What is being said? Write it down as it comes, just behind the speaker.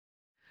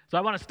So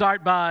I want to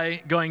start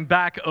by going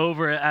back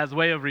over, as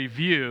way of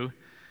review,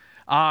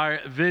 our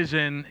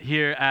vision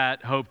here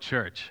at Hope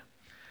Church.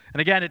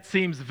 And again, it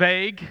seems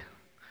vague,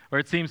 or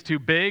it seems too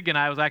big, and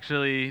I was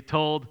actually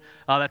told,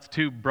 oh, that's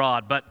too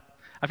broad. But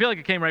I feel like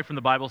it came right from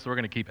the Bible, so we're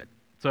going to keep it.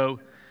 So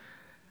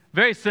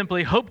very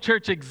simply, Hope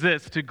Church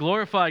exists to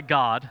glorify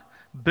God,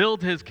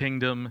 build His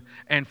kingdom,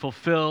 and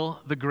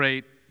fulfill the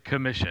Great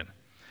Commission.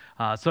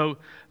 And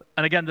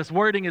again, this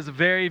wording is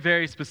very,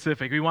 very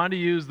specific. We want to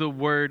use the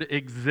word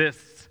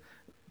exists,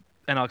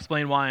 and I'll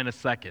explain why in a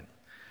second.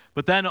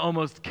 But then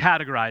almost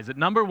categorize it.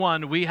 Number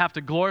one, we have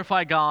to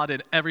glorify God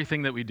in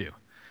everything that we do.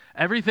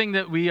 Everything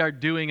that we are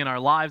doing in our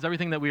lives,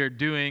 everything that we are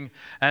doing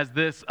as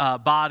this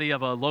body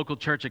of a local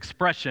church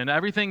expression,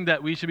 everything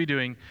that we should be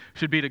doing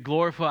should be to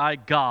glorify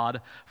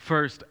God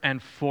first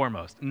and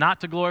foremost.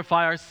 Not to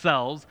glorify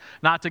ourselves,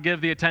 not to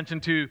give the attention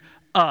to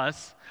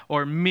us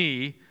or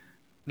me,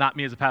 not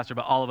me as a pastor,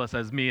 but all of us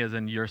as me, as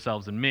in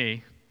yourselves and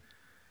me.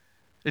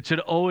 It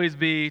should always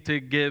be to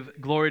give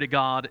glory to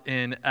God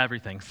in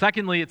everything.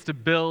 Secondly, it's to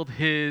build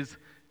His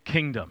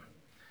kingdom.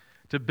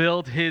 To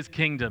build His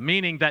kingdom,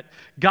 meaning that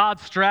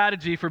God's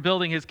strategy for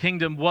building His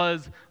kingdom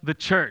was the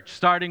church,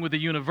 starting with the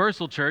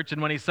universal church.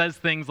 And when He says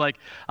things like,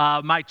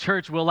 my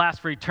church will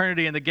last for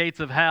eternity and the gates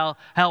of hell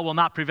will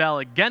not prevail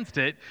against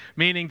it,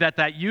 meaning that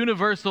that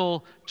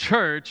universal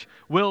church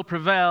will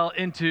prevail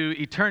into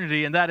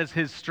eternity, and that is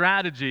His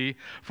strategy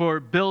for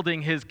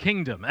building His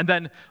kingdom. And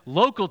then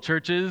local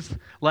churches,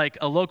 like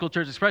a local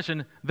church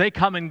expression, they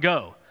come and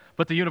go.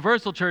 But the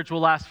universal church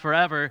will last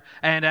forever,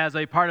 and as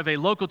a part of a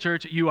local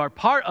church, you are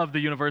part of the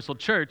universal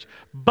church,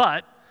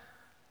 but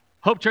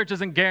Hope Church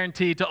isn't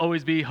guaranteed to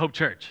always be Hope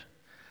Church.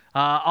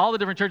 All the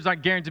different churches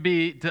aren't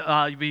guaranteed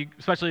to be,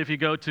 especially if you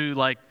go to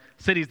like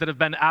cities that have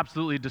been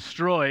absolutely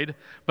destroyed,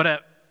 but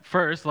at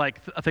first,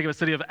 like I think of a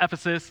city of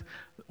Ephesus,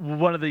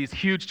 one of these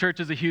huge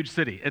churches, a huge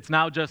city. It's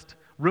now just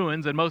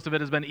ruins, and most of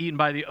it has been eaten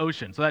by the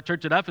ocean. So that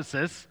church at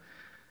Ephesus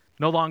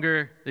no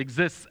longer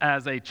exists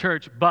as a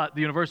church, but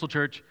the universal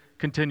church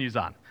continues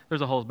on.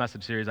 There's a whole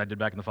message series I did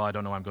back in the fall. I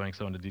don't know why I'm going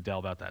so into detail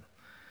about that.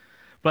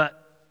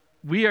 But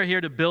we are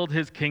here to build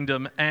His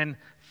kingdom. And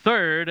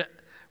third,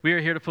 we are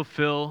here to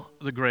fulfill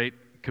the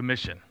Great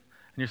Commission.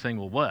 And you're saying,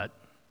 well, what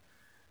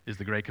is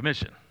the Great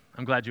Commission?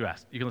 I'm glad you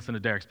asked. You can listen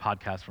to Derek's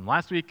podcast from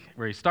last week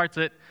where he starts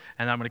it,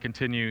 and I'm going to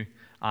continue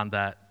on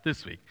that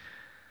this week.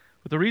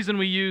 But the reason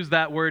we use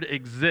that word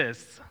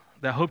exists,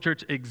 that Hope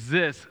Church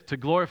exists to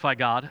glorify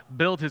God,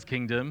 build His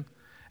kingdom,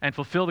 and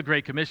fulfill the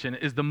Great Commission,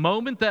 is the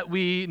moment that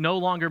we no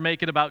longer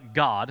make it about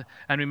God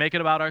and we make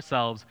it about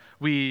ourselves,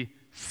 we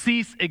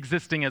cease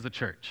existing as a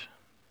church.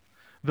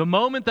 The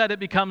moment that it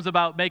becomes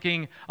about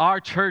making our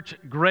church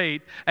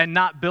great and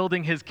not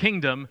building His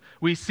kingdom,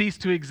 we cease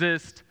to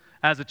exist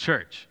as a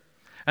church.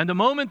 And the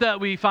moment that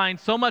we find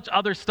so much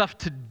other stuff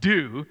to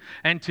do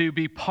and to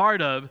be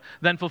part of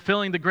than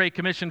fulfilling the Great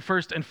Commission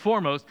first and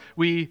foremost,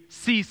 we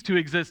cease to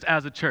exist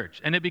as a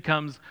church. And it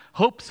becomes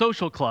Hope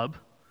Social Club,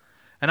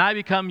 and I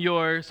become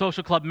your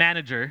social club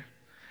manager,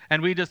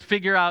 and we just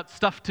figure out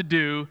stuff to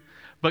do,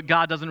 but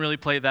God doesn't really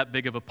play that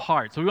big of a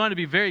part. So we want to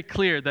be very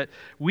clear that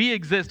we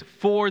exist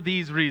for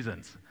these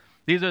reasons.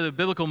 These are the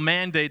biblical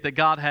mandate that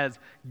God has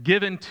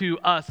given to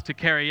us to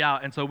carry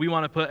out, and so we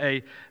want to put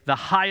the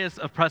highest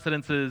of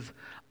precedences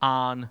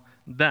on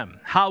them.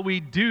 How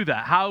we do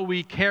that, how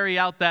we carry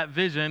out that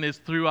vision is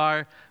through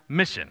our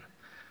mission.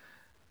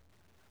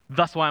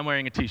 That's why I'm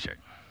wearing a t-shirt.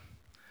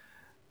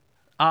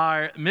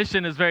 Our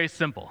mission is very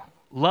simple.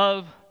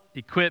 Love,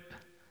 equip,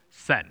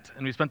 send.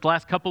 And we spent the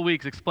last couple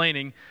weeks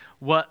explaining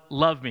what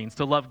love means,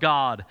 to love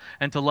God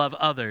and to love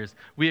others.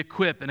 We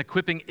equip, and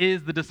equipping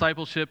is the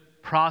discipleship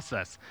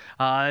process.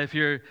 If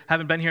you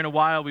haven't been here in a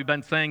while, we've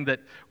been saying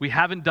that we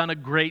haven't done a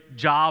great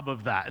job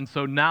of that. And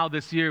so now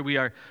this year we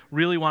are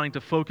really wanting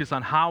to focus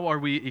on how are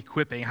we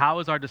equipping, how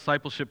is our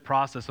discipleship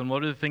process, and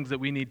what are the things that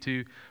we need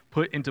to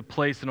put into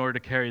place in order to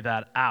carry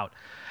that out.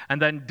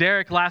 And then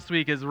Derek last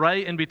week is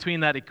right in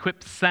between that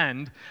equip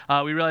send.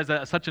 We realized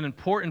that such an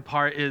important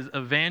part is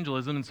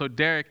evangelism, and so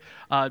Derek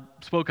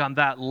spoke on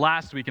that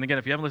last week. And again,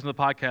 if you haven't listened to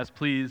the podcast,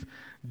 please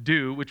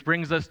do, which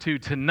brings us to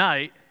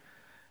tonight,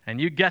 and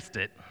you guessed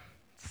it,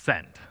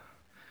 send. And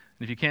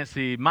if you can't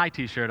see my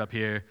t-shirt up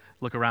here,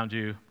 look around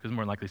you, because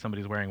more than likely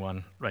somebody's wearing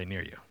one right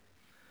near you.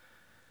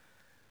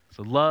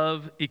 So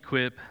love,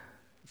 equip,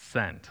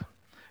 send.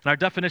 And our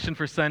definition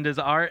for send is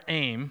our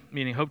aim,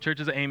 meaning Hope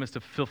Church's aim is to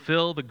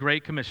fulfill the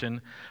Great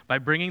Commission by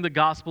bringing the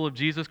gospel of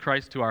Jesus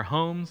Christ to our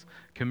homes,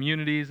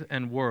 communities,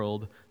 and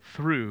world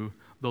through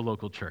the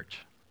local church.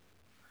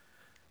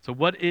 So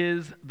what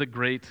is the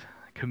Great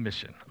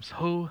Commission? I'm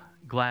so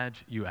glad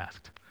you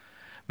asked.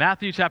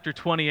 Matthew chapter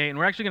 28, and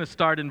we're actually going to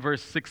start in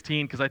verse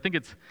 16 because I think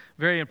it's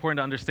very important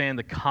to understand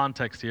the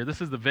context here. This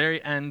is the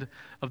very end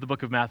of the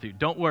book of Matthew.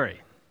 Don't worry.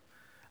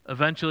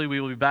 Eventually, we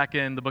will be back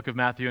in the book of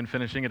Matthew and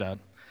finishing it out.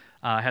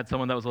 I had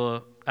someone that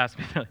was asked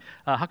me,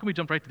 how can we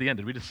jump right to the end?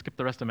 Did we just skip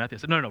the rest of Matthew?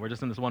 I said, no, we're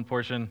just in this one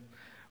portion.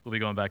 We'll be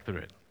going back through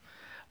it.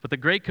 But the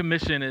Great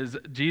Commission is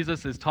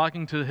Jesus is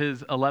talking to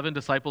his 11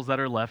 disciples that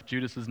are left.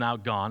 Judas is now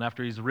gone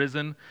after he's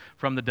risen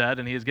from the dead,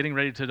 and he is getting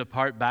ready to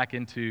depart back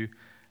into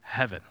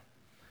heaven.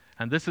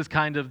 And this is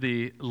kind of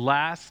the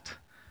last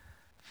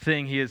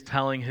thing he is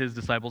telling his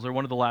disciples, or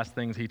one of the last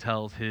things he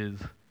tells his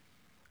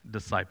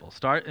disciples.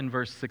 Start in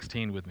verse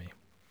 16 with me.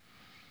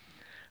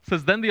 It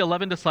says, "Then the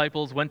 11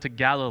 disciples went to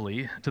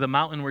Galilee, to the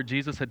mountain where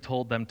Jesus had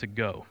told them to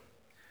go.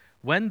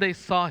 When they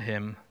saw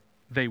him,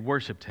 they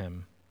worshipped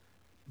him,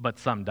 but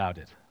some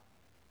doubted.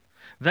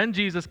 Then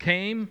Jesus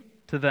came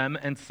to them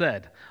and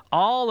said,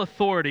 'All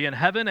authority in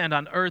heaven and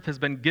on earth has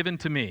been given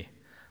to me.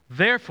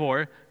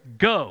 Therefore,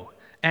 go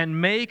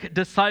and make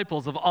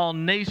disciples of all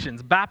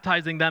nations,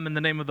 baptizing them in the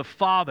name of the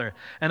Father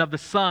and of the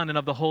Son and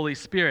of the Holy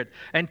Spirit,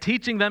 and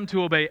teaching them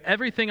to obey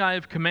everything I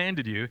have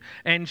commanded you.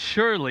 And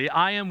surely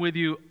I am with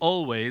you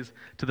always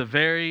to the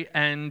very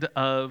end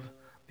of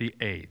the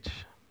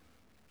age.'"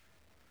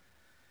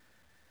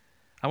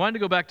 I wanted to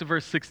go back to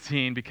verse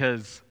 16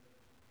 because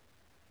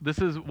this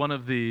is one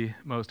of the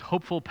most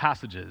hopeful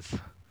passages,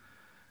 and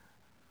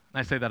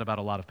I say that about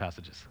a lot of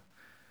passages,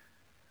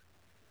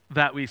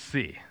 that we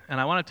see. And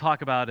I want to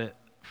talk about it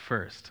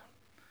first.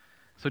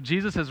 So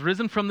Jesus has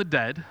risen from the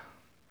dead.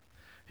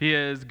 He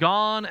has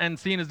gone and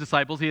seen his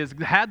disciples. He has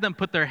had them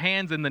put their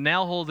hands in the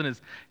nail holes in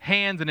his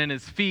hands and in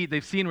his feet.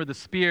 They've seen where the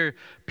spear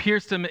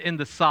pierced him in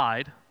the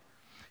side.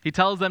 He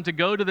tells them to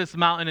go to this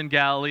mountain in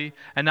Galilee,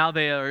 and now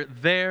they are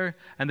there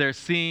and they're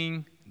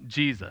seeing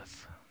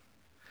Jesus.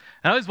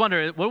 And I always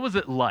wonder, what was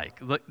it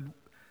like?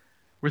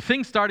 Were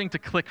things starting to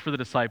click for the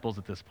disciples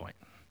at this point?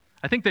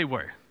 I think they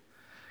were.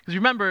 Because you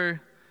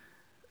remember,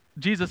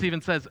 Jesus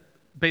even says,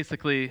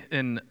 basically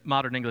in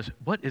modern English,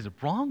 "What is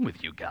wrong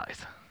with you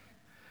guys?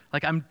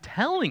 Like, I'm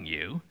telling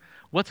you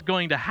what's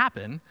going to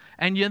happen,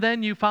 and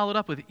then you followed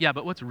up with, yeah,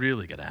 but what's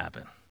really going to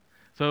happen?"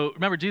 So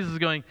remember, Jesus is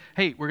going,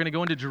 "Hey, we're going to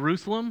go into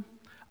Jerusalem.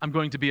 I'm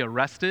going to be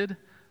arrested.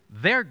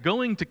 They're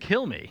going to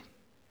kill me,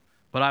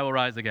 but I will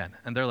rise again."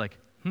 And they're like,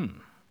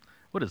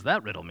 what does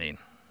that riddle mean?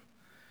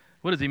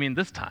 What does he mean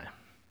this time?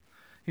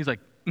 He's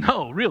like,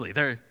 "No, really.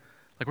 They're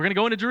like, we're going to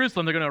go into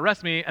Jerusalem. They're going to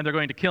arrest me, and they're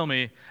going to kill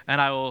me,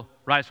 and I will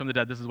rise from the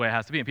dead. This is the way it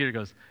has to be." And Peter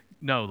goes,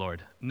 "No,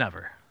 Lord, never."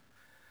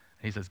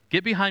 And he says,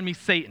 "Get behind me,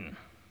 Satan.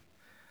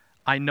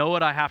 I know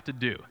what I have to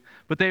do."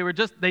 But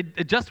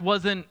it just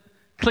wasn't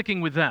clicking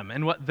with them.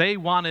 And what they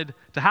wanted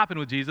to happen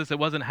with Jesus, it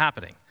wasn't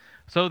happening.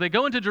 So they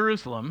go into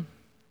Jerusalem.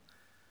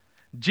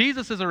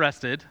 Jesus is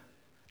arrested,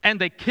 and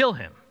they kill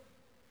him.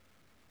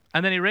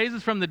 And then he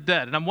raises from the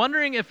dead. And I'm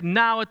wondering if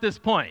now at this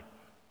point,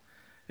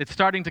 it's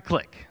starting to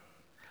click.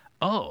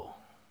 Oh,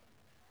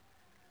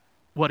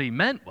 what he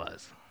meant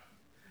was,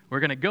 we're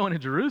going to go into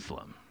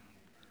Jerusalem.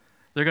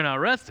 They're going to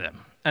arrest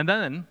him. And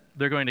then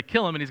they're going to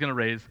kill him, and he's going to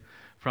raise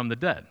from the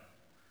dead.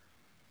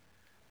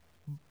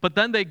 But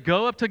then they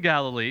go up to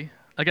Galilee.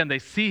 Again, they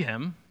see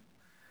him.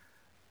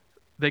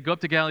 They go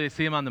up to Galilee, they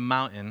see him on the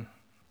mountain.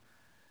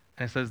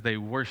 And it says they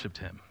worshiped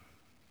him.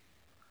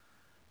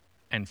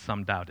 And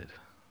some doubted.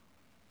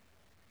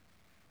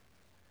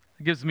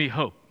 It gives me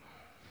hope.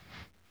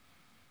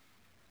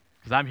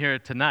 Because I'm here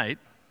tonight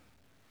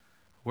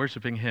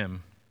worshiping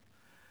him.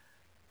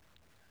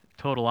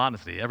 Total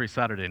honesty, every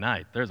Saturday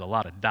night, there's a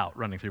lot of doubt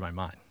running through my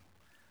mind.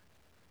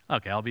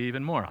 Okay, I'll be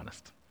even more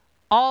honest.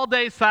 All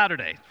day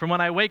Saturday, from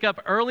when I wake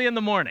up early in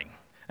the morning,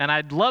 and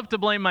I'd love to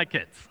blame my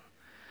kids,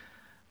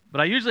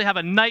 but I usually have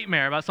a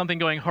nightmare about something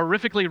going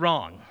horrifically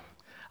wrong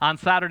on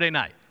Saturday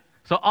night.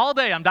 So all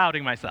day I'm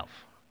doubting myself.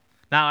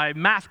 Now I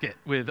mask it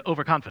with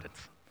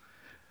overconfidence.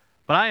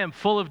 But I am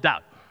full of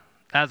doubt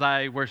as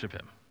I worship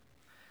him.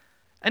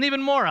 And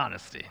even more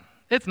honesty,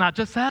 it's not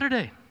just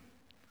Saturday.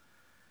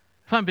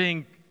 If I'm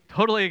being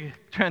totally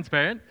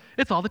transparent,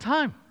 it's all the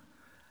time.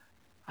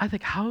 I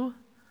think, how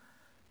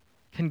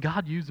can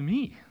God use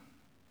me?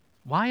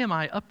 Why am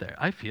I up there?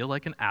 I feel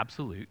like an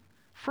absolute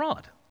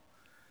fraud.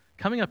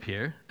 Coming up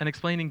here and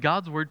explaining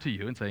God's word to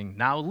you and saying,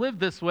 now live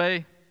this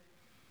way.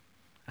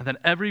 And then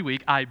every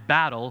week I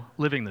battle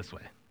living this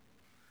way.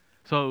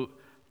 So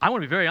I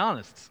want to be very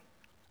honest.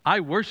 I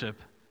worship,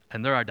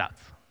 and there are doubts.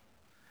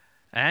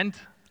 And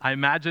I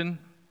imagine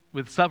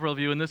with several of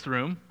you in this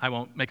room, I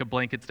won't make a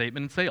blanket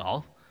statement and say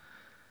all,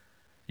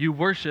 you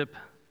worship,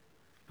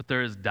 but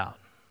there is doubt.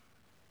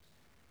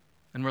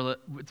 And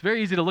it's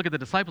very easy to look at the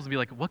disciples and be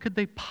like, what could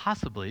they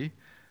possibly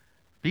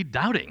be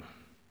doubting?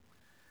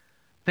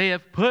 They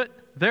have put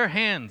their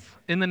hands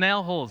in the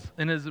nail holes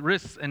in his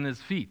wrists and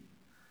his feet.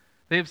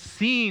 They have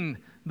seen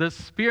the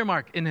spear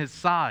mark in his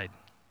side.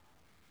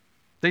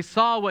 They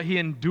saw what he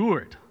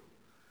endured.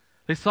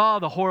 They saw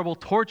the horrible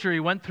torture he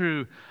went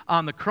through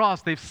on the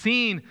cross. They've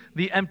seen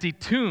the empty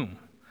tomb.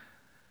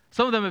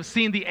 Some of them have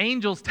seen the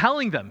angels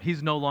telling them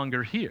he's no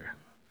longer here.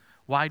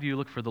 Why do you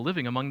look for the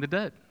living among the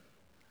dead?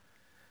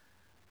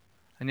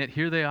 And yet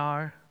here they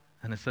are,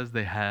 and it says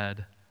they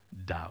had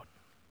doubt.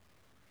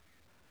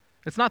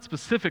 It's not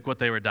specific what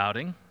they were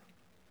doubting,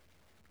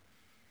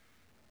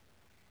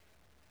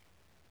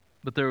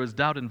 but there was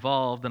doubt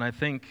involved, and I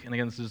think, and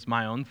again, this is just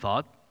my own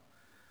thought,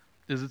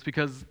 is it's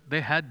because they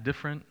had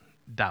different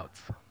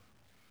doubts.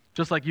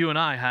 Just like you and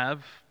I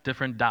have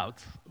different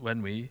doubts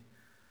when we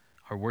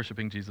are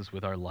worshiping Jesus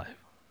with our life.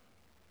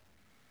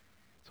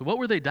 So what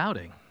were they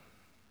doubting?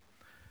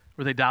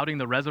 Were they doubting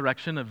the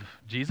resurrection of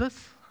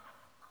Jesus?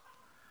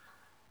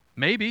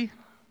 Maybe.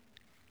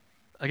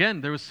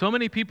 Again, there were so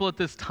many people at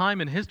this time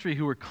in history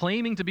who were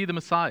claiming to be the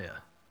Messiah.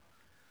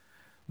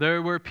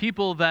 There were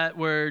people that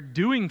were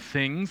doing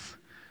things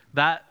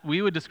that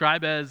we would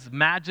describe as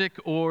magic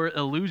or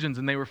illusions,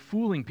 and they were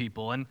fooling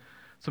people. And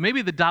so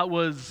maybe the doubt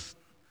was,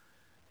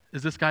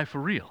 is this guy for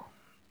real?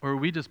 Or are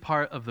we just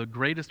part of the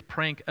greatest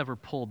prank ever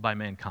pulled by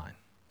mankind?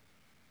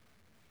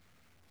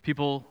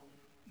 People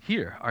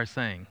here are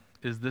saying,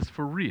 is this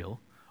for real,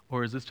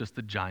 or is this just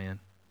a giant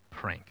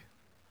prank?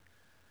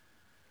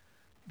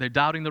 They're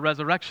doubting the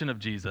resurrection of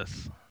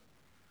Jesus.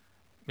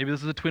 Maybe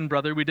this is a twin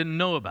brother we didn't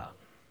know about.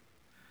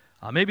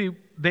 Maybe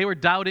they were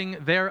doubting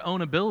their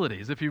own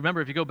abilities. If you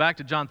remember, if you go back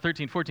to John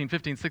 13, 14,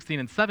 15, 16,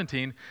 and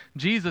 17,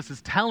 Jesus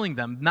is telling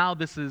them, now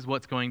this is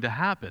what's going to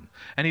happen.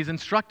 And he's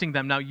instructing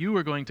them, now you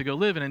are going to go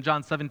live. And in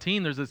John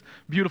 17, there's this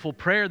beautiful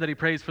prayer that he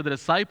prays for the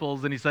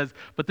disciples. And he says,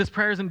 but this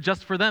prayer isn't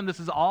just for them. This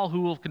is all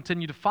who will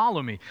continue to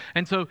follow me.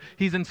 And so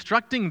he's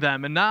instructing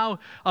them. And now,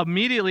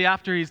 immediately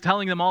after he's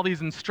telling them all these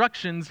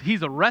instructions,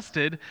 he's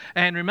arrested.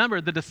 And remember,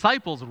 the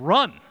disciples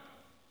run.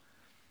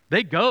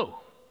 They go.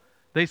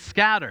 They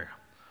scatter.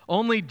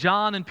 Only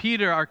John and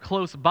Peter are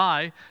close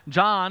by.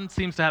 John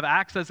seems to have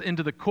access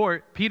into the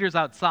court. Peter's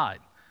outside.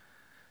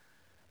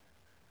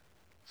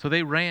 So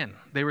they ran.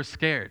 They were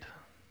scared.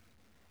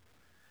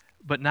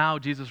 But now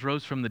Jesus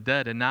rose from the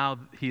dead, and now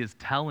he is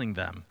telling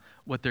them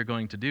what they're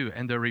going to do.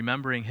 And they're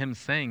remembering him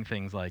saying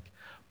things like,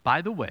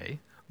 by the way,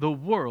 the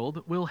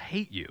world will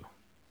hate you.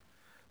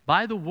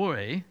 By the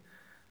way,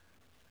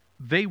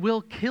 they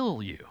will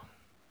kill you.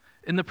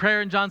 In the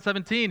prayer in John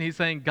 17, he's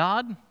saying,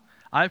 God,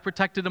 I've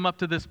protected them up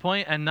to this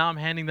point, and now I'm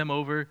handing them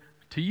over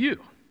to you.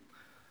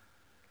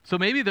 So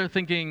maybe they're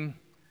thinking,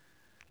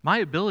 my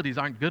abilities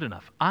aren't good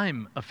enough.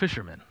 I'm a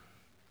fisherman.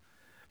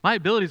 My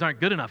abilities aren't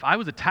good enough. I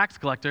was a tax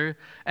collector,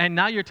 and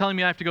now you're telling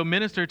me I have to go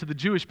minister to the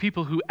Jewish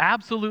people who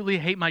absolutely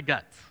hate my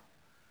guts.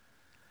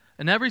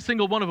 And every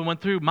single one of them went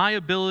through, my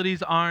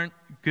abilities aren't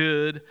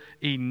good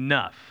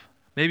enough.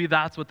 Maybe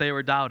that's what they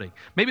were doubting.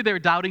 Maybe they were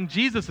doubting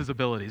Jesus'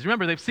 abilities.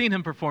 Remember, they've seen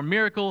him perform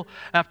miracle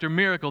after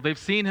miracle. They've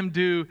seen him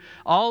do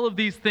all of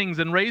these things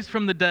and raise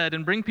from the dead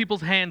and bring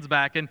people's hands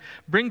back and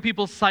bring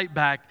people's sight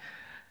back.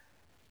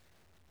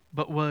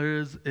 But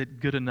was it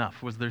good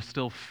enough? Was there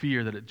still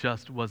fear that it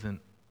just wasn't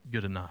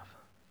good enough?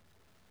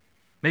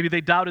 Maybe they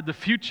doubted the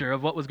future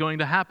of what was going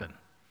to happen.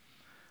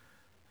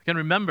 Again,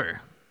 remember,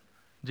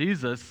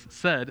 Jesus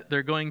said,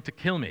 they're going to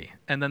kill me.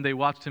 And then they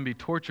watched him be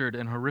tortured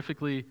and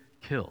horrifically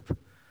killed.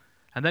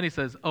 And then he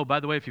says, oh, by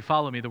the way, if you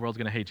follow me, the world's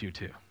going to hate you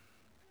too.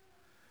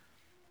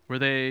 Were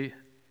they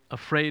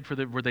afraid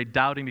were they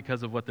doubting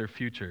because of what their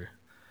future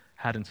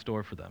had in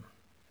store for them?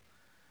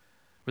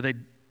 Were they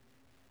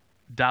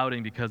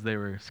doubting because they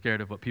were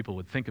scared of what people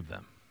would think of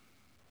them?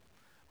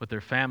 What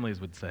their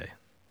families would say?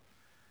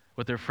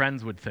 What their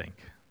friends would think?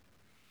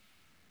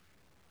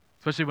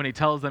 Especially when he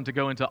tells them to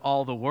go into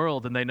all the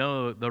world and they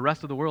know the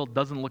rest of the world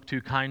doesn't look too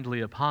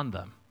kindly upon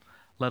them,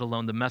 let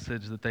alone the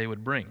message that they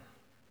would bring.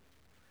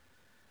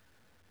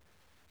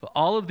 But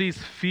all of these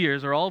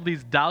fears or all of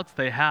these doubts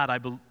they had, I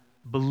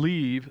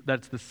believe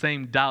that's the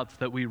same doubts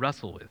that we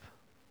wrestle with.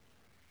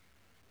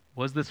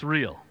 Was this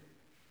real?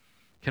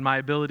 Can my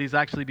abilities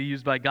actually be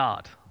used by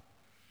God?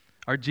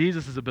 Are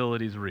Jesus'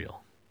 abilities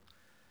real?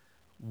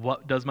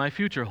 What does my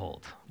future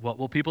hold? What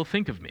will people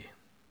think of me?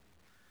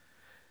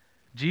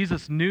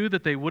 Jesus knew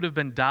that they would have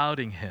been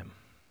doubting him.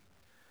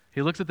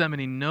 He looks at them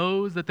and he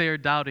knows that they are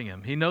doubting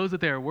him. He knows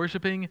that they are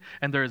worshiping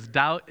and there is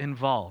doubt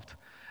involved.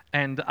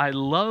 And I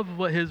love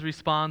what his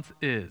response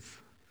is.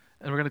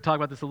 And we're going to talk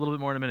about this a little bit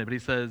more in a minute, but he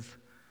says,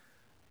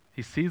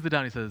 he sees the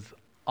doubt, he says,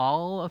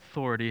 all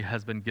authority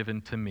has been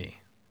given to me.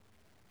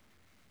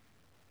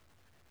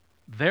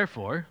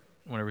 Therefore,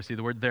 whenever we see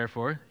the word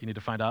therefore, you need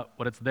to find out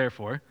what it's there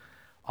for.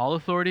 All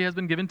authority has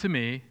been given to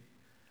me.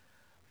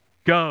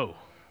 Go.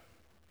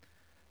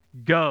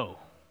 Go.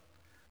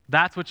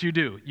 That's what you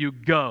do. You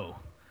go.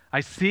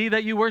 I see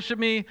that you worship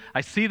me.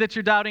 I see that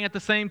you're doubting at the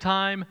same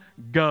time.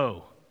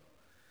 Go.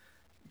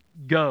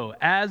 Go.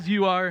 As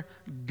you are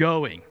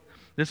going.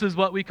 This is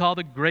what we call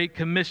the Great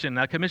Commission.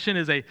 Now, commission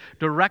is a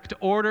direct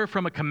order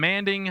from a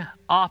commanding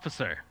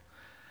officer.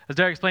 As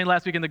Derek explained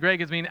last week in the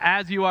Greek, it means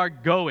as you are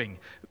going.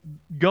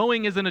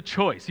 Going isn't a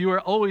choice. You are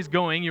always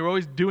going. You're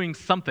always doing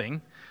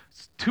something.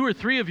 2 or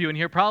 3 of you in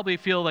here probably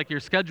feel like your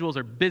schedules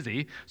are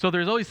busy, so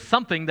there's always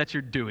something that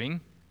you're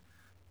doing.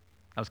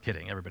 I was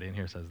kidding. Everybody in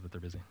here says that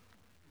they're busy.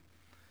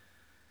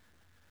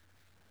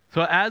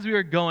 So as we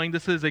are going,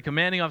 this is a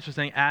commanding officer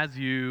saying, as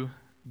you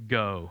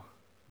go,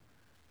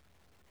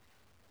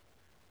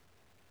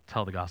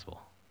 tell the gospel.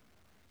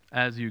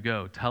 As you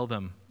go, tell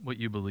them what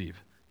you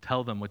believe.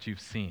 Tell them what you've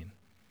seen.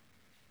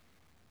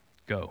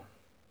 Go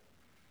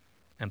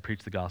and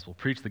preach the gospel.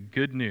 Preach the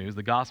good news.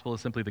 The gospel is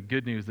simply the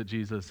good news that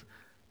Jesus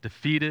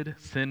defeated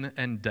sin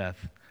and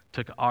death,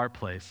 took our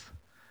place,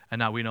 and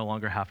now we no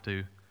longer have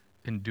to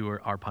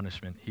endure our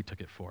punishment. He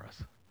took it for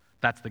us.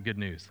 That's the good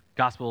news.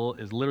 Gospel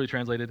is literally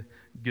translated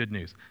good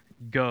news.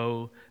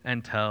 Go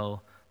and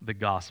tell the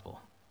gospel.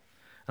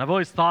 And I've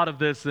always thought of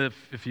this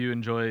if you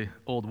enjoy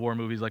old war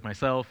movies like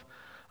myself,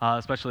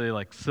 especially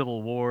like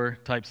Civil War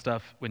type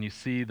stuff, when you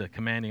see the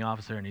commanding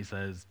officer and he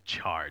says,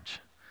 charge.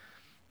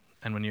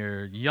 And when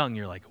you're young,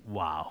 you're like,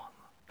 wow,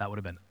 that would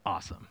have been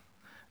awesome.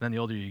 And then the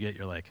older you get,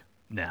 you're like,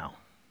 no.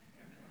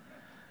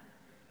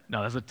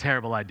 No, that's a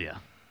terrible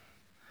idea.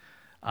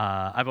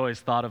 I've always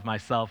thought of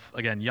myself,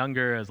 again,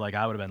 younger, as like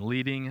I would have been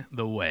leading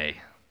the way.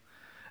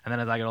 And then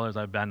as I get older,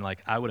 I've been like,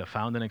 I would have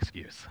found an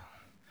excuse.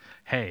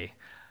 Hey,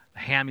 the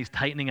hammy's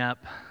tightening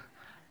up.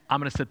 I'm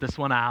going to sit this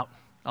one out.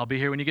 I'll be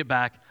here when you get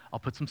back. I'll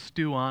put some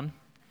stew on.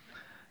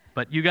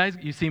 But you guys,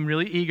 you seem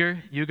really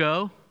eager. You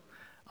go.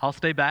 I'll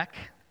stay back.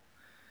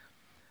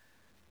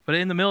 But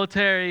in the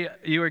military,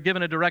 you are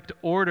given a direct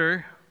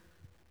order.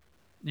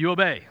 You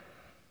obey.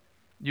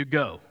 You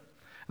go.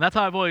 And that's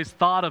how I've always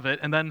thought of it.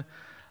 And then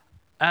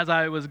as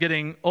I was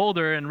getting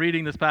older and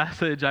reading this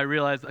passage, I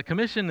realized a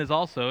commission is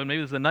also, and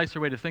maybe this is a nicer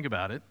way to think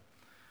about it,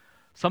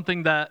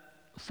 something that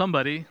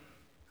somebody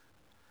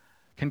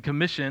can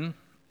commission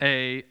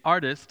an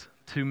artist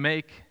to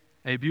make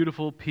a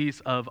beautiful piece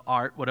of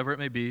art, whatever it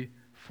may be,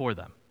 for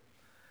them.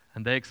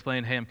 And they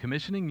explain, hey, I'm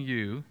commissioning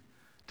you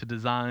to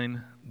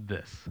design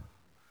this.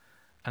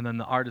 And then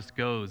the artist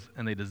goes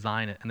and they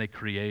design it and they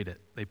create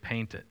it, they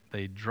paint it,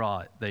 they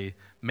draw it, they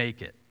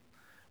make it,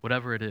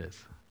 whatever it is.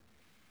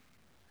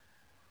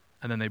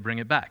 And then they bring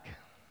it back.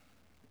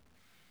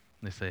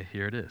 And they say,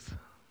 here it is.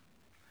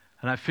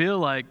 And I feel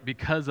like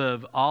because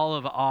of all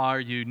of our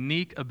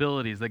unique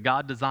abilities that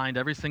God designed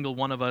every single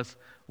one of us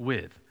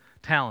with,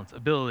 talents,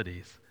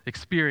 abilities,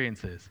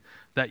 experiences,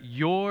 that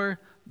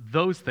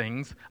those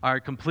things are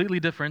completely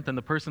different than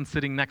the person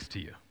sitting next to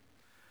you.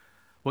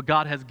 What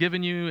God has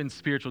given you in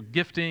spiritual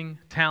gifting,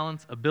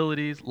 talents,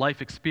 abilities,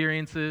 life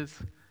experiences,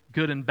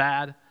 good and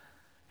bad,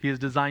 He has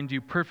designed you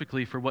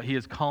perfectly for what He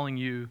is calling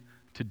you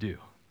to do.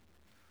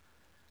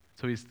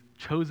 So He's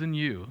chosen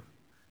you,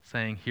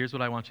 saying, here's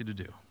what I want you to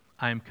do.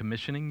 I am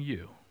commissioning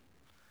you.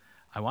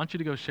 I want you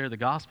to go share the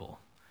gospel,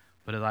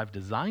 but as I've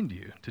designed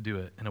you to do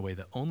it in a way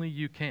that only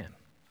you can.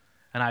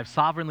 And I've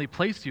sovereignly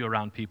placed you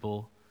around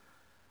people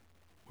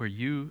where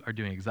you are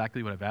doing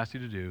exactly what I've asked you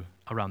to do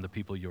around the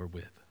people you're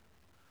with.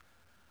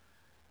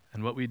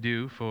 And what we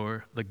do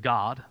for the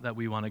God that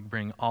we want to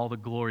bring all the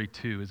glory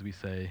to is we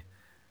say,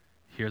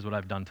 here's what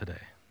I've done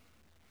today.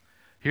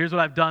 Here's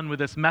what I've done with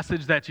this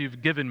message that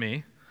you've given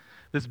me,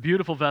 this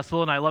beautiful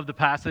vessel, and I love the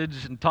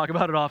passage and talk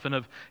about it often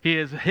of He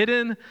has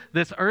hidden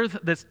this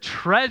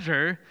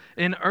treasure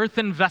in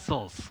earthen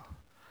vessels.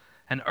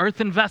 And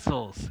earthen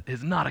vessels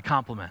is not a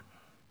compliment.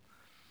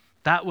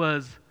 That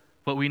was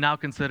what we now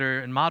consider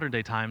in modern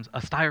day times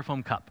a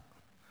styrofoam cup.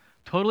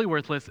 Totally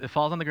worthless. It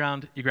falls on the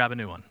ground, you grab a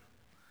new one.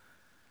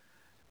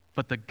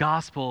 But the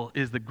gospel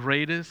is the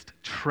greatest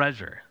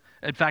treasure.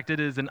 In fact, it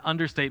is an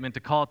understatement to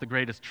call it the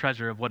greatest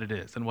treasure of what it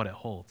is and what it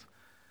holds.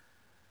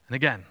 And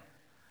again,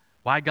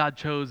 why God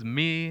chose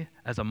me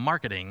as a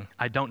marketing,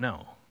 I don't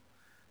know.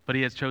 But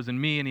He has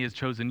chosen me and He has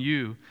chosen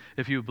you.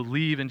 If you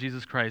believe in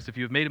Jesus Christ, if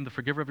you have made Him the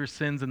forgiver of your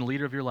sins and the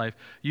leader of your life,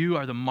 you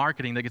are the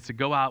marketing that gets to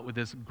go out with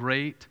this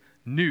great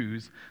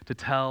news to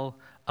tell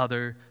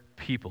other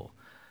people.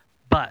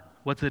 But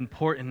what's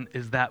important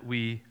is that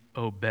we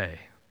obey.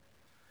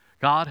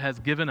 God has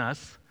given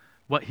us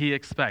what He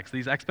expects.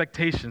 These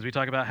expectations, we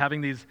talk about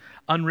having these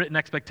unwritten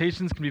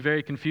expectations can be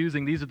very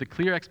confusing. These are the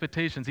clear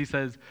expectations. He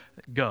says,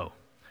 go,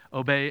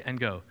 obey and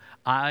go.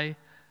 I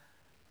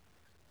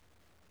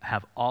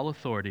have all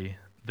authority,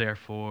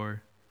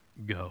 therefore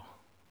go.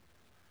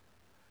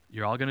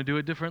 You're all going to do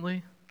it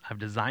differently. I've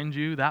designed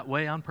you that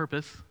way on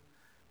purpose,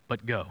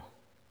 but go.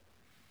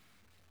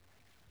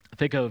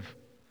 Think of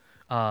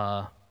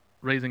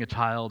raising a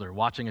child or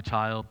watching a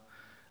child.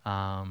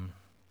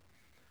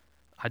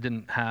 I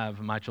didn't have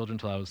my children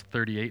until I was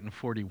 38 and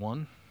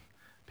 41.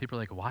 People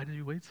are like, why did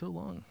you wait so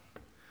long?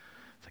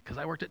 It's like, because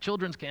I worked at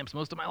children's camps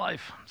most of my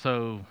life,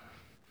 so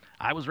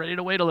I was ready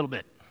to wait a little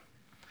bit.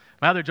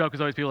 My other joke was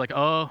always people like,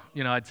 oh,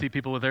 I'd see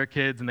people with their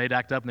kids, and they'd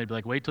act up, and they'd be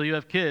like, wait till you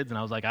have kids. And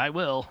I was like, I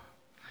will.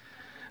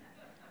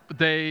 But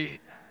that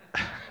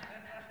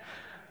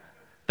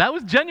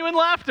was genuine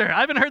laughter.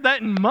 I haven't heard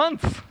that in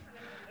months.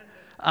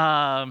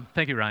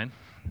 Thank you, Ryan.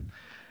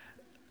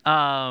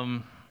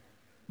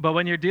 But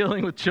when you're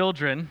dealing with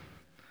children,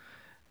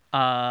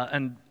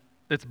 and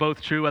it's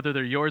both true whether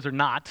they're yours or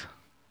not,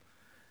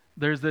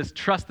 there's this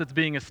trust that's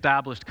being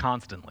established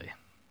constantly.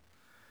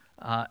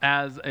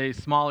 As a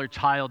smaller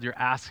child, you're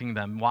asking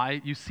them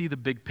why. You see the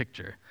big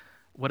picture.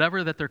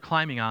 Whatever that they're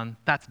climbing on,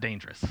 that's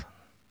dangerous.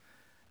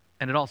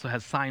 And it also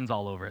has signs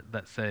all over it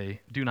that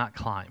say, do not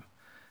climb.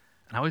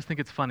 And I always think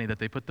it's funny that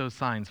they put those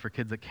signs for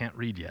kids that can't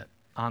read yet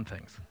on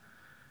things.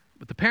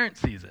 But the parent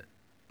sees it.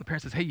 The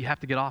parent says, hey, you have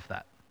to get off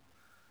that.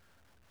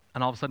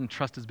 And all of a sudden,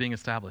 trust is being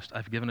established.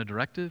 I've given a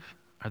directive.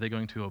 Are they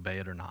going to obey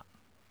it or not?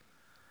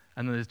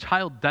 And then the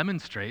child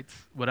demonstrates,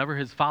 whatever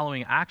his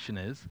following action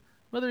is,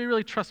 whether he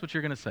really trusts what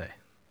you're going to say.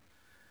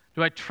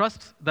 Do I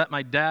trust that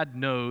my dad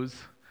knows?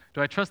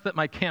 Do I trust that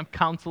my camp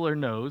counselor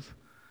knows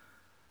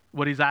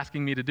what he's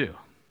asking me to do?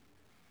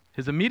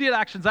 His immediate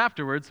actions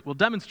afterwards will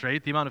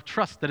demonstrate the amount of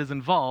trust that is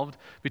involved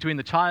between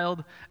the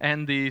child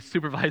and the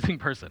supervising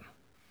person.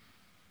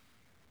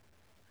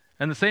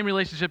 And the same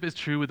relationship is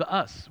true with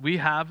us. We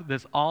have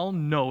this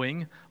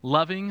all-knowing,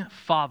 loving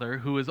Father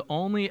who is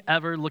only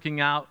ever looking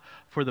out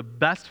for the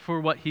best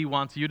for what he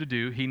wants you to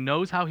do. He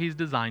knows how he's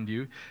designed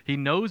you. He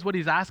knows what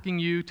he's asking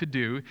you to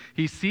do.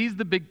 He sees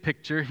the big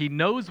picture. He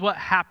knows what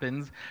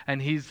happens,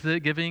 and he's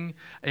giving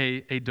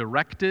a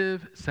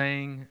directive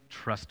saying,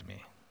 trust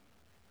me.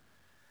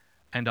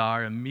 And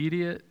our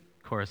immediate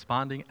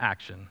corresponding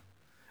action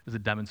is a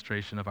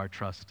demonstration of our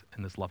trust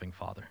in this loving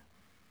Father.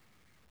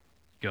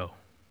 Go.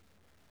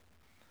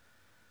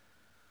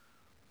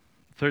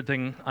 Third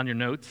thing on your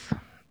notes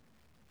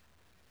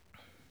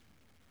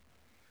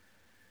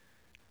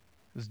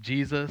is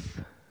Jesus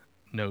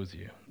knows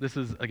you. This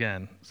is,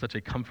 again, such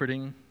a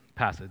comforting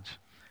passage.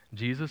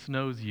 Jesus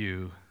knows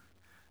you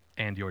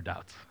and your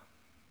doubts.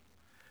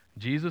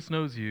 Jesus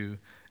knows you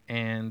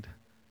and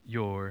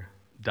your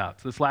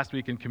doubts. This last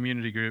week in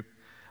community group,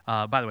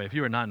 by the way, if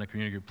you are not in a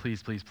community group,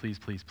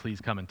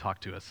 please come and talk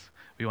to us.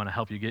 We want to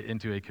help you get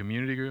into a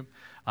community group.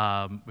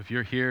 If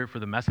you're here for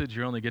the message,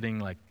 you're only getting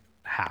like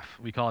half.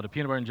 We call it a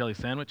peanut butter and jelly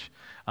sandwich.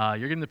 You're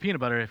getting the peanut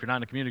butter. If you're not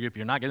in a community group,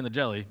 you're not getting the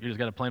jelly. You just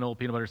got a plain old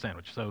peanut butter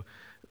sandwich. So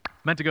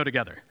meant to go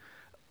together.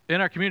 In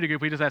our community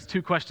group, we just asked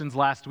 2 questions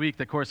last week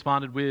that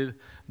corresponded with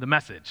the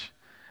message.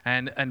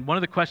 And one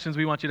of the questions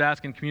we want you to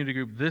ask in community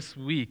group this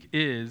week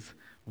is,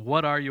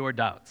 what are your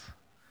doubts?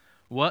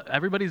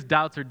 Everybody's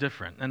doubts are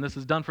different, and this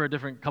is done for a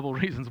different couple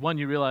of reasons. One,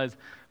 you realize,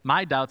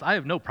 my doubts, I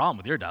have no problem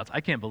with your doubts.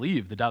 I can't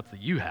believe the doubts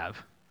that you have.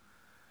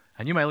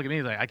 And you might look at me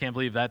and say, I can't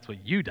believe that's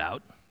what you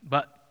doubt.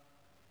 But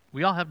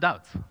we all have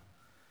doubts.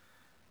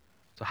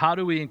 So how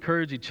do we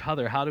encourage each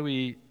other? How do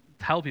we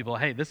tell people,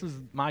 hey, this is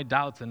my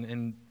doubts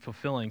in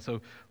fulfilling, so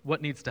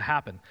what needs to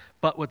happen?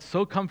 But what's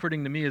so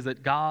comforting to me is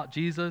that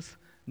Jesus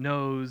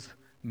knows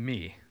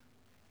me,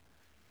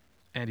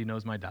 and he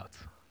knows my doubts,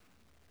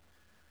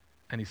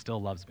 and he still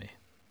loves me.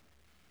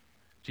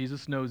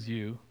 Jesus knows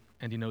you,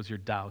 and he knows your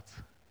doubts,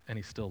 and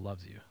he still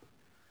loves you.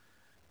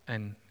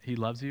 And he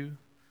loves you,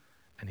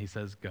 and he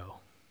says, go.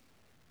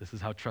 This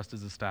is how trust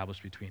is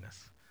established between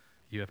us.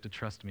 You have to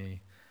trust me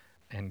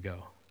and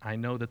go. I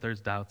know that there's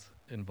doubts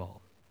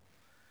involved.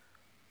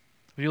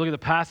 If you look at the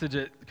passage,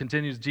 it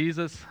continues,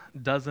 Jesus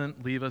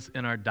doesn't leave us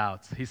in our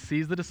doubts. He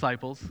sees the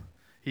disciples.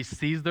 He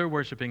sees they're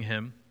worshiping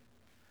him,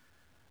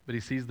 but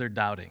he sees they're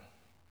doubting.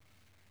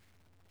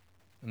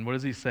 And what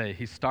does he say?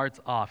 He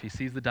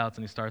sees the doubts,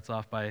 and he starts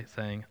off by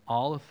saying,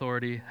 all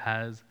authority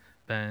has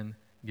been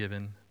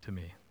given to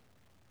me.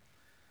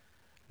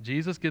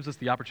 Jesus gives us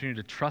the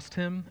opportunity to trust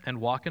him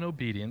and walk in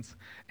obedience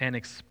and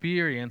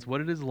experience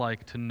what it is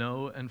like to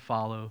know and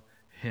follow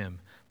him.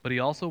 But he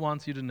also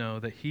wants you to know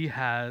that he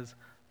has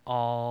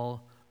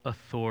all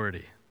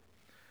authority.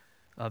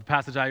 The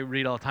passage I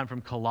read all the time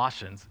from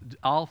Colossians,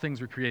 all things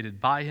were created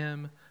by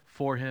him,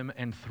 for him,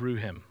 and through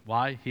him.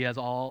 Why? He has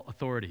all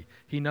authority.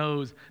 He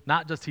knows,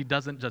 he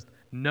doesn't just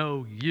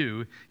know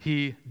you,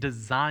 he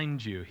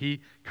designed you.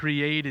 He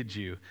created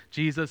you.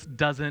 Jesus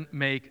doesn't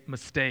make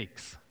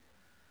mistakes.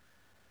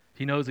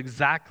 He knows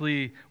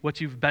exactly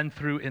what you've been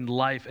through in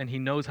life, and he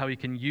knows how he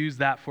can use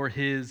that for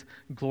his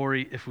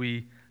glory if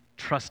we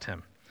trust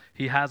him.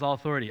 He has all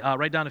authority.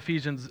 Write down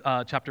Ephesians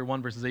chapter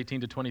 1, verses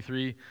 18 to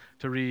 23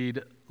 to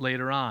read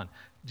later on.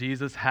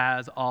 Jesus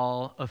has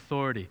all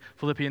authority.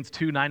 Philippians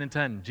 2, 9 and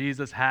 10.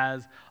 Jesus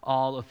has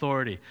all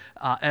authority.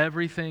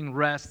 Everything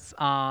rests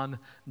on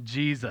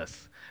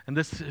Jesus. And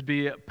this should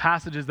be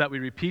passages that we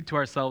repeat to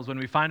ourselves when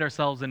we find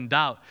ourselves in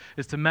doubt,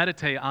 is to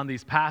meditate on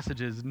these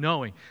passages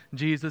knowing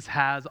Jesus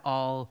has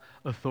all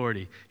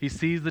authority. He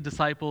sees the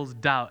disciples'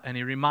 doubt and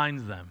he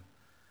reminds them,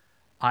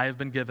 I have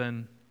been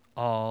given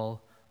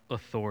all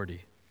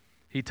authority.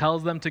 He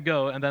tells them to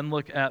go, and then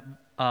look at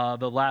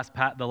the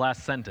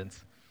last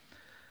sentence.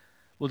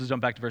 We'll just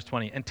jump back to verse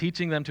 20. And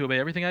teaching them to obey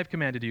everything I have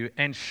commanded you,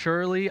 and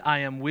surely I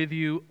am with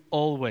you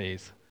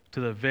always to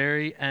the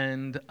very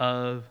end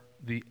of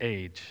the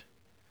age.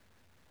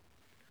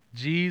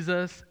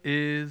 Jesus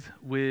is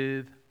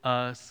with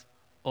us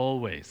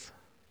always.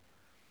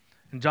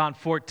 In John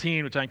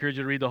 14, which I encourage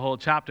you to read the whole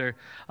chapter,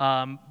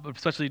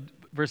 especially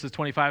verses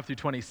 25 through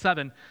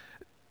 27,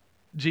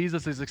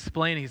 Jesus is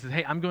explaining, he says,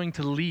 hey, I'm going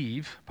to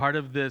leave. Part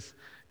of this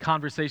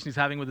conversation he's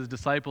having with his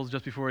disciples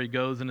just before he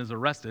goes and is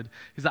arrested.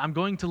 He said, I'm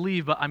going to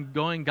leave, but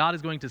God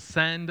is going to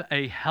send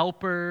a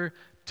helper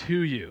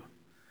to you,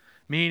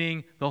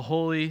 meaning the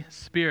Holy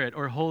Spirit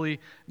or Holy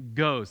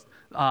Ghost.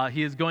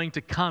 He is going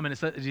to come, and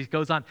he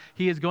goes on,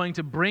 he is going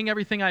to bring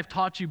everything I've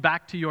taught you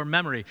back to your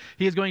memory.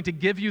 He is going to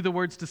give you the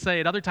words to say.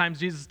 At other times,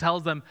 Jesus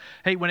tells them,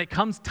 hey, when it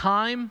comes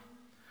time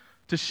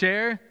to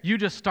share, you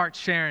just start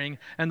sharing,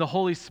 and the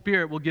Holy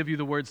Spirit will give you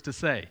the words to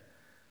say.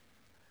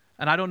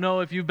 And I don't know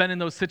if you've been in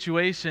those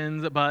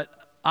situations, but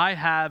I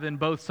have in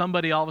both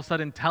somebody all of a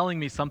sudden telling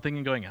me something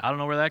and going, I don't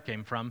know where that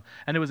came from,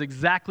 and it was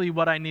exactly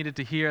what I needed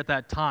to hear at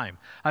that time.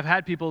 I've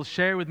had people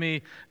share with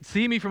me,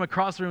 see me from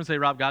across the room and say,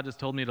 Rob, God just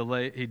told me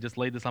he just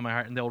laid this on my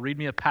heart, and they'll read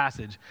me a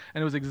passage,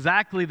 and it was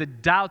exactly the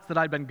doubts that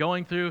I'd been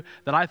going through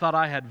that I thought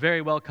I had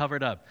very well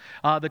covered up.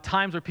 The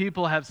times where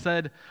people have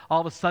said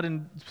all of a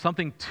sudden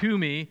something to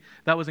me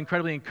that was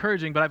incredibly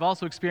encouraging, but I've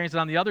also experienced it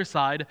on the other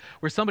side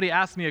where somebody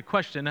asks me a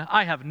question,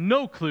 I have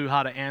no clue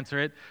how to answer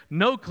it,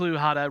 no clue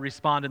how to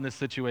respond in this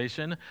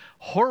situation,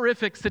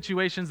 horrific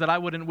situations that I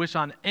wouldn't wish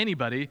on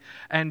anybody,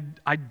 and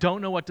I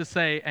don't know what to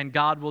say, and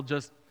God will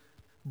just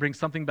bring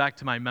something back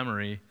to my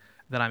memory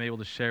that I'm able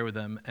to share with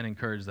them and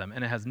encourage them.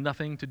 And it has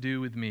nothing to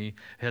do with me.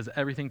 It has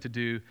everything to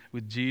do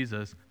with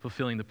Jesus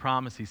fulfilling the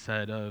promise he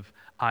said of,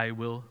 I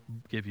will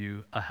give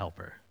you a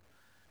helper.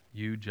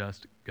 You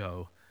just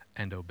go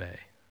and obey.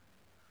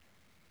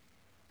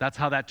 That's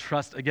how that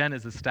trust, again,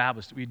 is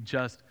established. We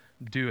just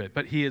do it.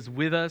 But he is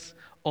with us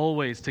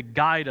always to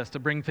guide us, to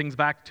bring things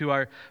back to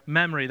our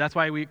memory. That's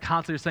why we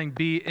constantly are saying,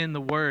 be in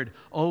the Word.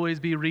 Always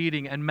be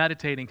reading and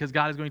meditating, because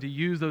God is going to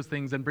use those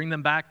things and bring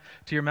them back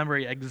to your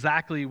memory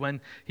exactly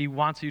when he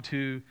wants you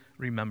to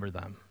remember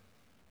them.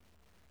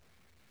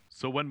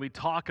 So when we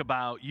talk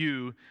about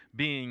you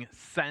being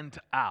sent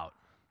out,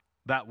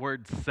 that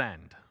word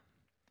send,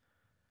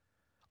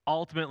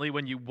 ultimately,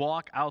 when you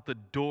walk out the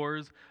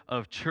doors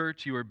of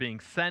church, you are being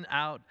sent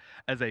out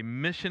as a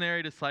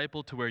missionary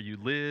disciple to where you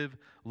live,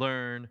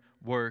 learn,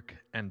 work,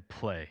 and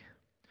play.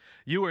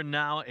 You are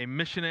now a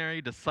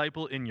missionary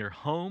disciple in your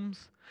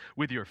homes,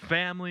 with your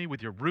family,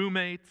 with your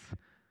roommates.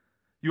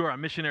 You are a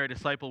missionary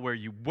disciple where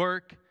you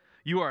work.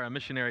 You are a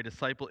missionary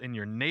disciple in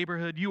your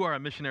neighborhood. You are a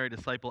missionary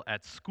disciple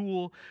at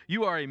school.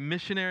 You are a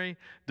missionary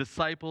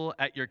disciple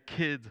at your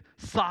kids'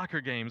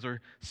 soccer games or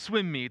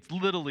swim meets,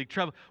 Little League,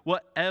 travel,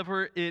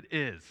 whatever it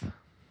is.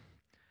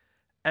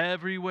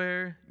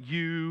 Everywhere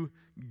you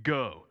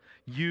go,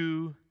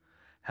 you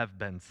have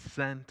been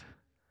sent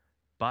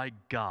by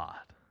God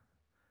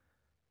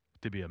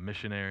to be a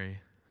missionary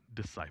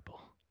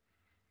disciple.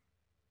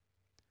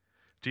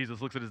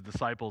 Jesus looks at his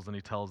disciples and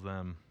he tells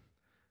them,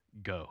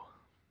 go.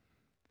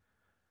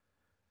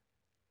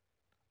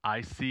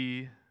 I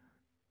see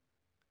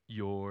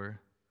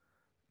your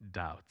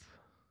doubts.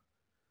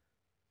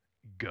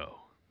 Go.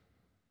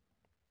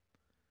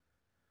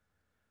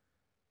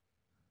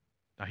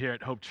 Now here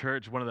at Hope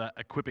Church, one of the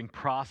equipping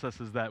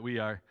processes that we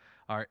are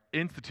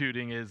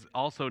instituting is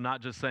also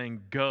not just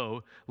saying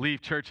go,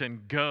 leave church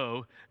and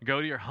go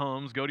to your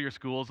homes, go to your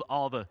schools,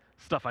 all the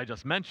stuff I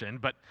just mentioned,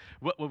 but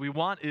what we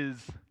want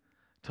is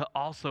to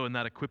also in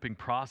that equipping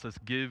process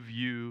give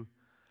you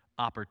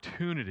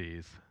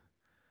opportunities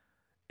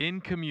in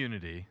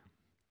community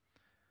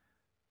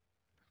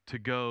to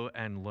go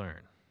and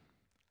learn.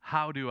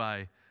 How do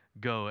I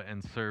go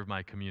and serve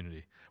my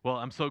community? Well,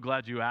 I'm so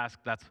glad you asked.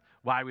 That's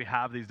why we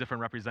have these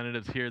different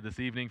representatives here this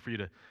evening for you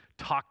to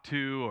talk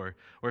to, or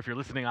if you're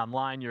listening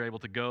online, you're able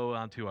to go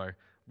onto our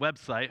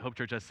website,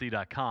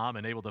 hopechurchsc.com,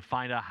 and able to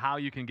find out how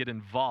you can get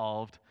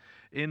involved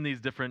in these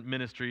different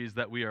ministries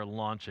that we are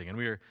launching. And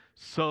we are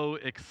so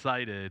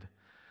excited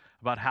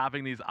about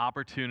having these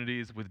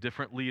opportunities with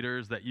different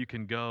leaders that you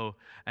can go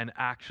and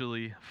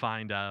actually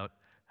find out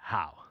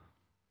how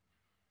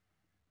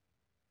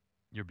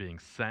you're being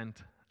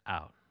sent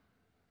out.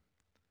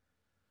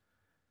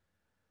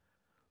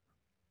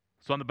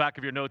 So on the back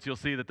of your notes, you'll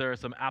see that there are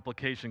some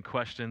application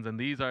questions, and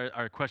these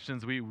are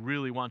questions we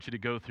really want you to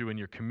go through in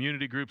your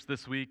community groups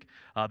this week.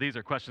 These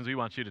are questions we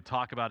want you to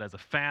talk about as a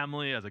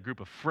family, as a group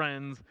of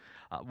friends,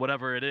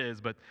 whatever it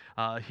is. But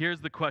here's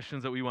the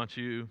questions that we want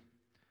you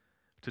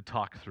to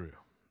talk through.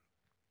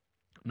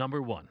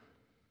 Number 1,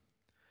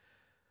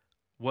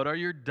 what are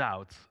your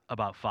doubts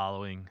about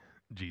following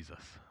Jesus?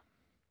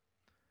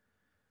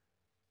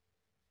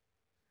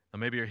 Now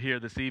maybe you're here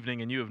this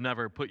evening and you have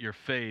never put your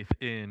faith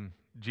in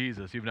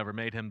Jesus. You've never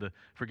made him the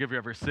forgiver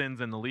of your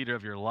sins and the leader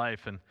of your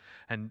life.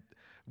 And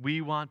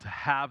we want to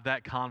have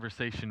that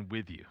conversation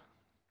with you.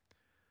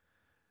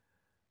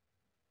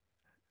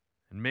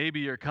 And maybe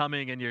you're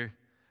coming and you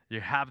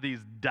have these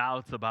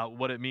doubts about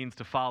what it means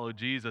to follow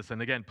Jesus.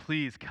 And again,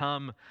 please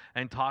come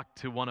and talk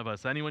to one of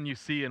us. Anyone you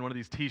see in one of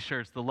these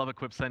t-shirts, the Love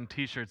Equip Send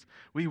t-shirts,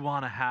 we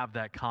want to have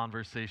that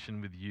conversation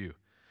with you.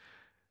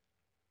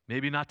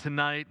 Maybe not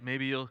tonight.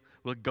 Maybe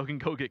we'll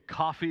go get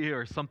coffee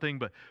or something,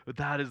 but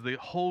that is the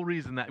whole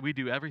reason that we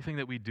do everything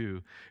that we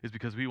do, is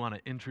because we want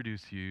to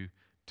introduce you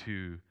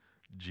to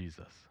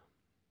Jesus.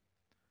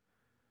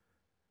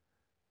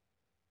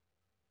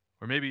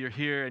 Or maybe you're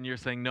here and you're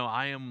saying, no,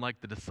 I am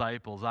like the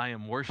disciples. I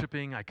am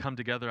worshiping. I come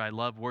together. I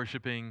love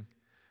worshiping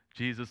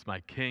Jesus, my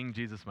King,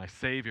 Jesus, my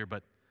Savior,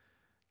 but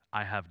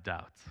I have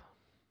doubts.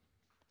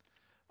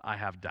 I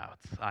have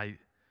doubts. I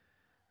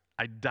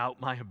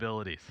doubt my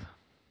abilities.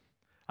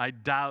 I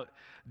doubt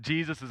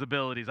Jesus'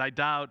 abilities. I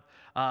doubt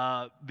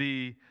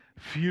the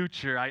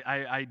future.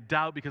 I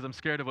doubt because I'm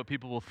scared of what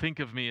people will think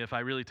of me if I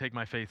really take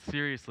my faith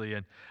seriously.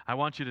 And I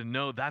want you to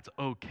know that's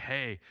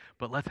okay,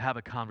 but let's have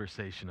a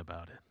conversation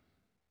about it.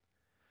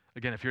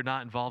 Again, if you're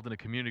not involved in a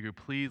community group,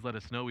 please let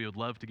us know. We would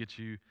love to get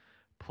you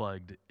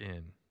plugged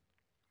in.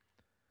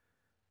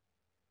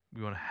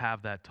 We want to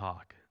have that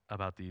talk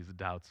about these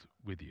doubts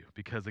with you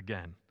because,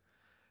 again,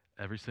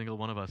 every single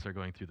one of us are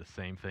going through the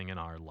same thing in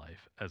our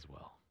life as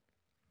well.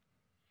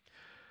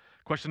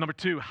 Question number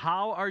 2,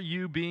 how are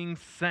you being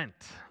sent?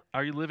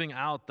 Are you living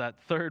out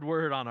that third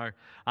word on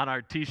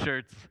our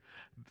t-shirts,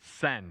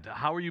 send?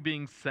 How are you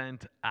being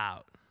sent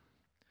out?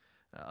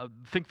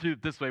 Think through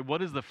it this way.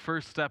 What is the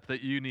first step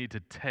that you need to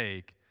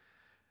take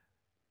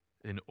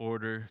in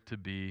order to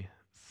be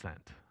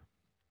sent?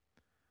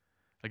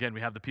 Again,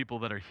 we have the people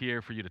that are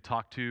here for you to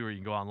talk to, or you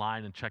can go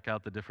online and check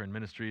out the different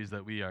ministries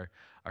that we are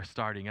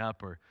starting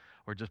up, or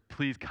just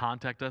please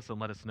contact us and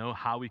let us know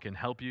how we can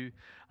help you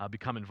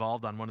become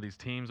involved on one of these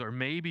teams. Or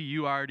maybe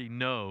you already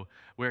know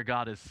where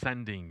God is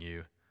sending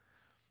you,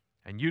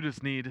 and you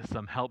just need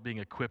some help being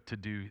equipped to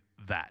do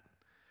that.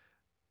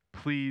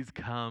 Please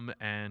come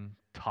and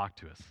talk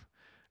to us.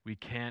 We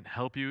can't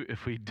help you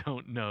if we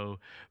don't know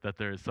that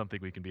there is something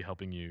we can be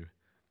helping you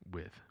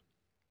with.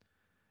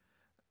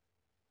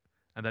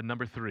 And then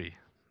number 3,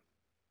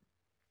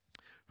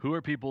 who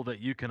are people that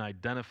you can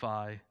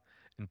identify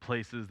in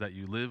places that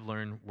you live,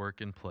 learn, work,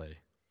 and play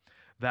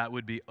that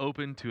would be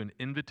open to an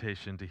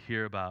invitation to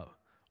hear about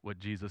what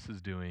Jesus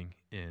is doing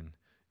in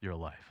your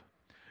life?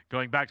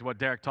 Going back to what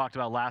Derek talked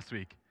about last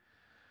week,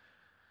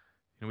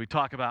 we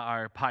talk about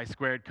our Pi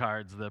Squared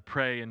cards, the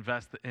pray,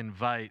 invest,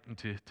 invite, and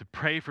to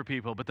pray for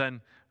people, but then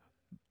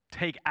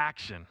take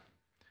action.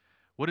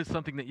 What is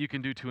something that you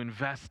can do to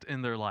invest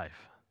in their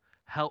life?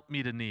 Help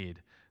meet a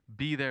need.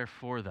 Be there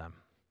for them.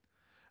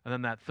 And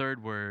then that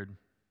third word,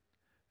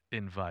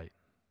 invite.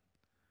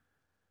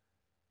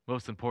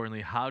 Most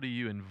importantly, how do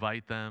you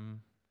invite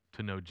them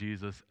to know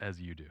Jesus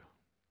as you do?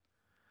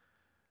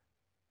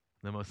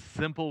 The most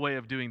simple way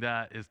of doing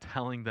that is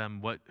telling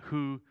them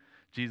who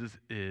Jesus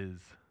is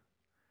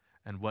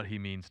and what he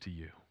means to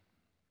you.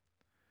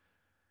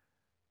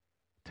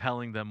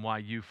 Telling them why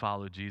you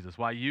follow Jesus,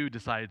 why you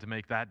decided to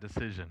make that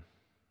decision.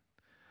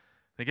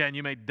 Again,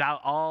 you may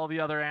doubt all the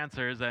other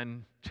answers,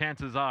 and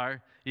chances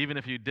are, even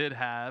if you did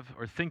have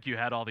or think you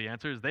had all the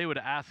answers, they would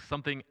ask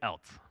something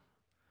else.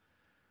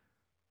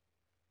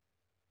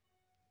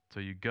 So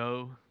you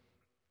go,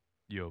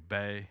 you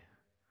obey,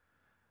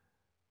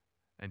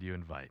 and you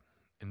invite.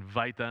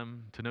 Invite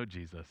them to know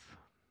Jesus.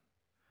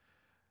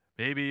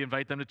 Maybe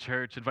invite them to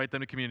church, invite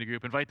them to community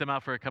group, invite them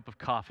out for a cup of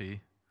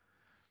coffee.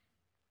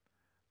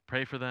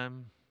 Pray for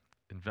them,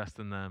 invest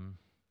in them,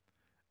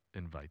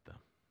 invite them.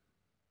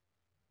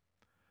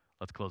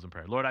 Let's close in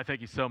prayer. Lord, I thank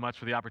you so much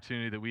for the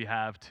opportunity that we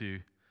have to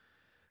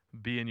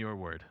be in your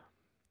word.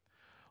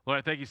 Lord,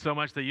 I thank you so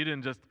much that you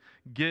didn't just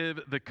give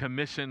the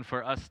commission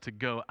for us to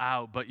go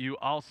out, but you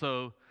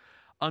also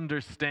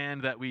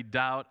understand that we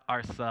doubt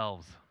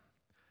ourselves.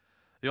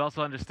 You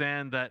also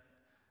understand that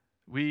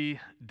we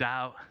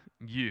doubt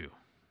you.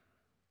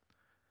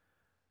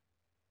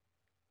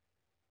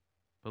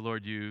 But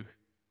Lord, you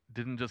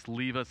didn't just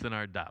leave us in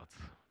our doubts.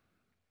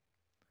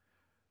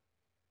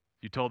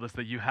 You told us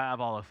that you have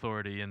all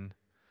authority, and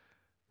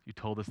you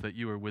told us that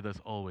you are with us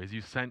always. You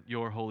sent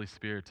your Holy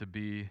Spirit to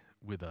be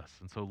with us.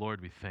 And so,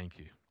 Lord, we thank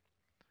you.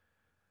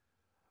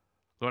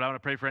 Lord, I want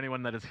to pray for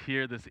anyone that is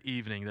here this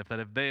evening, that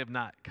if they have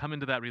not come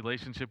into that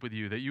relationship with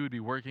you, that you would be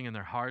working in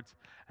their hearts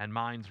and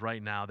minds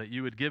right now, that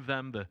you would give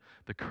them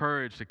the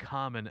courage to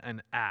come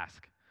and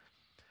ask,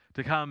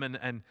 to come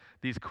and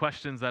these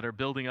questions that are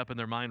building up in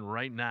their mind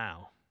right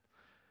now,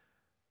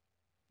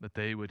 that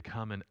they would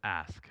come and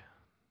ask,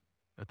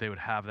 that they would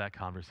have that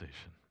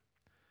conversation.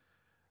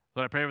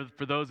 Lord, I pray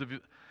for those of you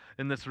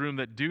in this room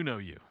that do know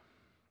you,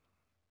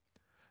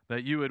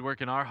 that you would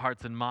work in our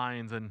hearts and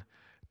minds and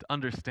to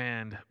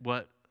understand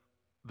what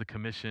the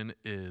commission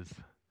is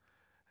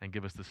and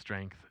give us the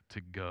strength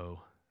to go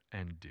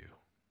and do.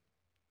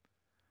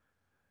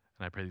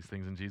 And I pray these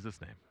things in Jesus'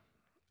 name.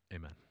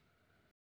 Amen.